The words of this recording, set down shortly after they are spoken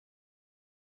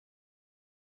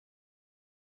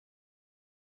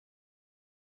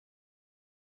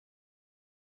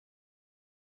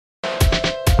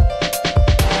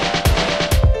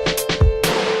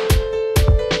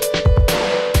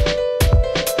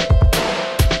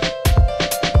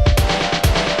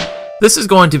This is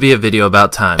going to be a video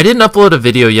about time. I didn't upload a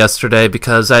video yesterday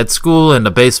because I had school and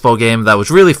a baseball game that was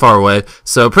really far away,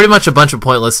 so pretty much a bunch of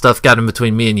pointless stuff got in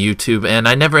between me and YouTube, and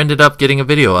I never ended up getting a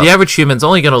video up. The average human's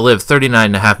only going to live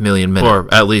 39.5 million minutes,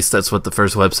 or at least that's what the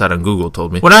first website on Google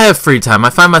told me. When I have free time,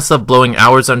 I find myself blowing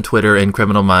hours on Twitter and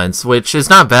Criminal Minds, which is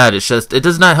not bad, it's just, it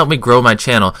does not help me grow my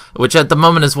channel, which at the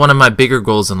moment is one of my bigger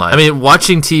goals in life. I mean,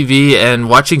 watching TV and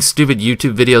watching stupid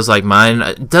YouTube videos like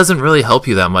mine doesn't really help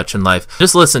you that much in life.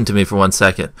 Just listen to me for 1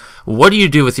 second. What do you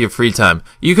do with your free time?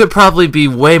 You could probably be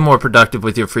way more productive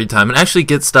with your free time and actually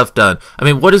get stuff done. I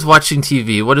mean, what is watching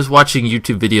TV, what is watching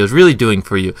YouTube videos really doing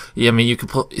for you? I mean, you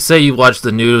could say you watch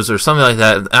the news or something like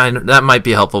that. That might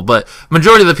be helpful, but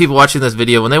majority of the people watching this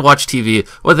video, when they watch TV,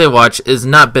 what they watch is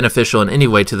not beneficial in any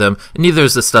way to them, and neither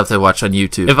is the stuff they watch on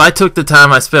YouTube. If I took the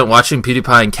time I spent watching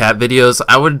PewDiePie and cat videos,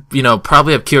 I would,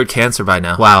 probably have cured cancer by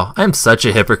now. Wow, I'm such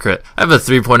a hypocrite. I have a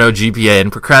 3.0 GPA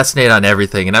and procrastinate on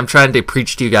everything, and I'm trying to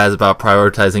preach to you guys about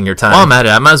prioritizing your time. While I'm at it,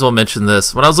 I might as well mention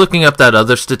this. When I was looking up that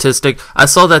other statistic, I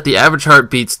saw that the average heart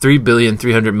beats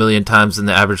 3,300,000,000 times in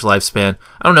the average lifespan.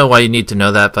 I don't know why you need to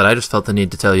know that, but I just felt the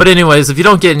need to tell you. But anyways, if you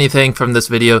don't get anything from this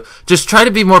video, just try to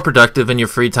be more productive in your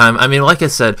free time. I mean, like I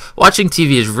said, watching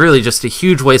TV is really just a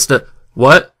huge waste of...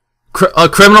 What?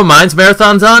 Criminal Minds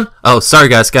marathon's on? Oh, sorry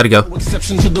guys, gotta go.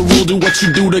 Exception to the rule, do what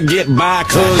you do to get by,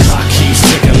 cause I keep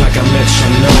ticking like a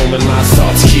metronome, and my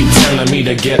thoughts keep telling me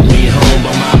to get me home,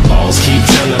 but my balls keep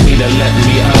telling me to let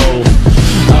me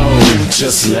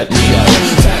just let me